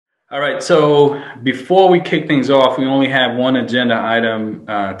All right, so before we kick things off, we only have one agenda item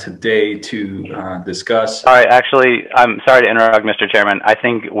today to discuss. All right, actually, I'm sorry to interrupt, Mr. Chairman. I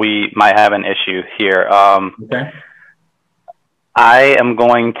think we might have an issue here. Okay. I am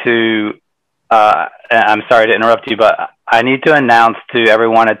going to, I'm sorry to interrupt you, but I need to announce to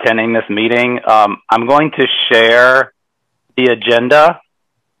everyone attending this meeting, I'm going to share the agenda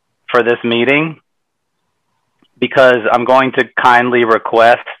for this meeting because I'm going to kindly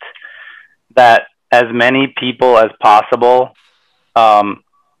request that as many people as possible sign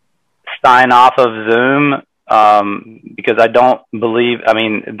off of Zoom because I don't believe, I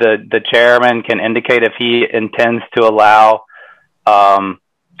mean, the chairman can indicate if he intends to allow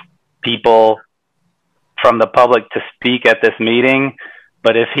people from the public to speak at this meeting,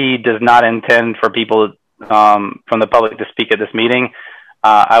 but if he does not intend for people from the public to speak at this meeting,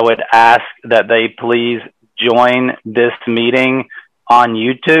 I would ask that they please join this meeting on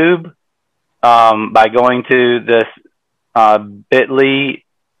YouTube by going to this bit.ly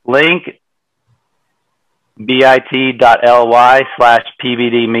link, bit.ly/PBD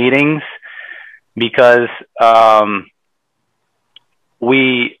meetings, because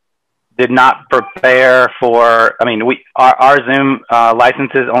we did not prepare for, I mean, our Zoom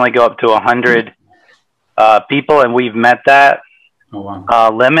licenses only go up to 100 people, and we've met that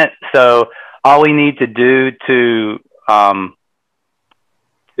limit. So all we need to do to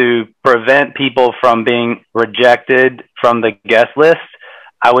prevent people from being rejected from the guest list,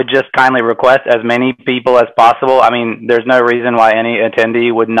 I would just kindly request as many people as possible. I mean, there's no reason why any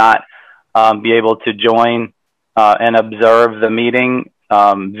attendee would not be able to join and observe the meeting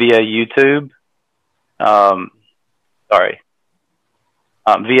via YouTube. Via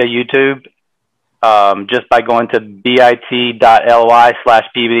YouTube, just by going to bit.ly/PBD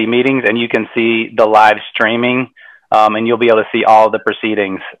meetings, and you can see the live streaming. And you'll be able to see all the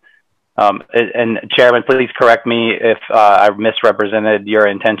proceedings. And Chairman, please correct me if I misrepresented your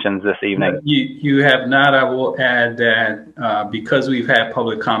intentions this evening. You have not. I will add that because we've had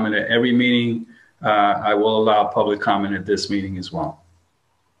public comment at every meeting, I will allow public comment at this meeting as well.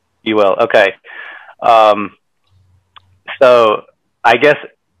 You will, okay. So I guess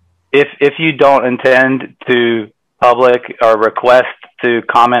if you don't intend to public or request to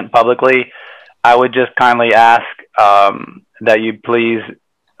comment publicly, I would just kindly ask that you please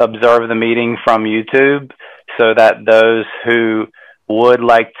observe the meeting from YouTube so that those who would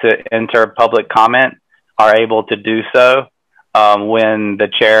like to enter public comment are able to do so when the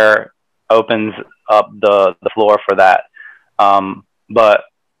chair opens up the floor for that. But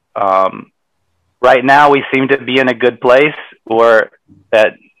right now we seem to be in a good place. We're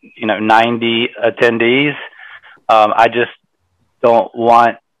at 90 attendees. I just don't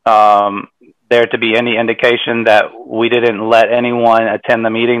want there to be any indication that we didn't let anyone attend the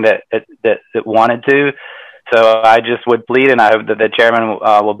meeting that wanted to. So I just would plead, and I hope that the chairman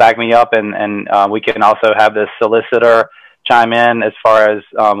will back me up, and we can also have the solicitor chime in as far as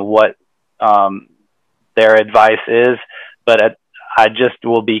what their advice is. But I just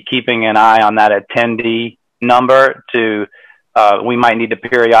will be keeping an eye on that attendee number to, we might need to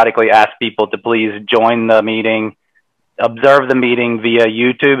periodically ask people to please join the meeting, observe the meeting via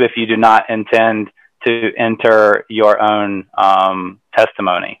YouTube if you do not intend to enter your own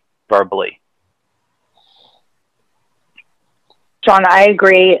testimony verbally. Shawn, I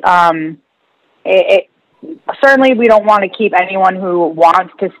agree. Certainly we don't want to keep anyone who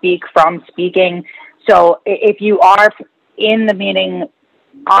wants to speak from speaking. So if you are in the meeting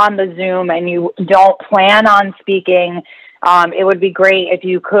on the Zoom and you don't plan on speaking, it would be great if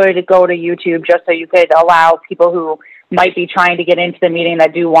you could go to YouTube just so you could allow people who might be trying to get into the meeting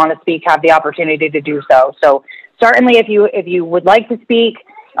that do want to speak have the opportunity to do so. So certainly if you would like to speak,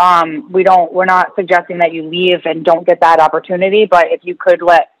 we're not suggesting that you leave and don't get that opportunity, but if you could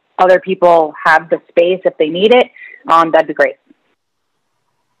let other people have the space if they need it, that'd be great.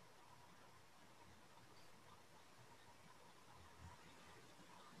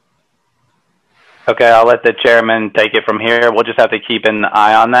 Okay, I'll let the chairman take it from here. We'll just have to keep an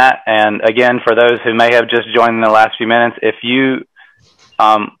eye on that. And again, for those who may have just joined in the last few minutes, if you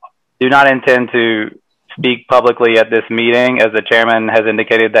do not intend to speak publicly at this meeting, as the chairman has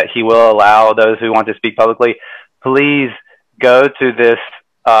indicated that he will allow those who want to speak publicly, please go to this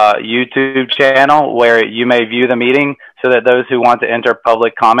YouTube channel where you may view the meeting so that those who want to enter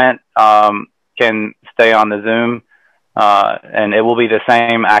public comment can stay on the Zoom. And it will be the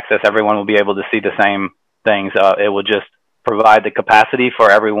same access. Everyone will be able to see the same things. It will just provide the capacity for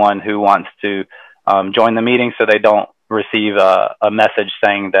everyone who wants to join the meeting so they don't receive a message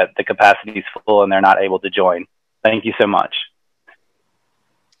saying that the capacity is full and they're not able to join. Thank you so much.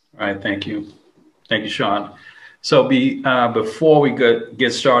 All right, thank you. Thank you, Shawn. So before we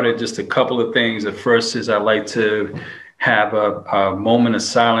get started, just a couple of things. The first is I'd like to have a moment of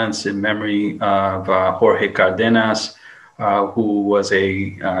silence in memory of Jorge Cardenas, who was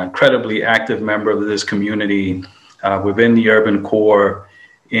a incredibly active member of this community within the urban core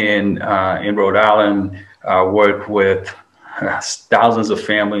in Rhode Island, worked with thousands of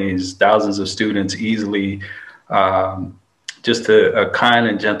families, thousands of students easily. Just a kind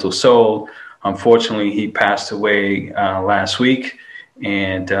and gentle soul. Unfortunately, he passed away last week,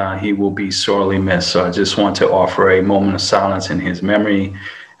 and he will be sorely missed. So I just want to offer a moment of silence in his memory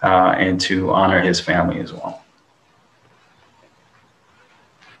and to honor his family as well.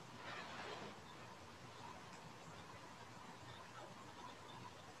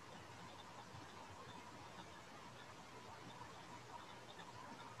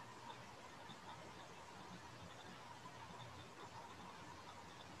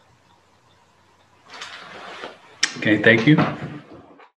 Okay, thank you.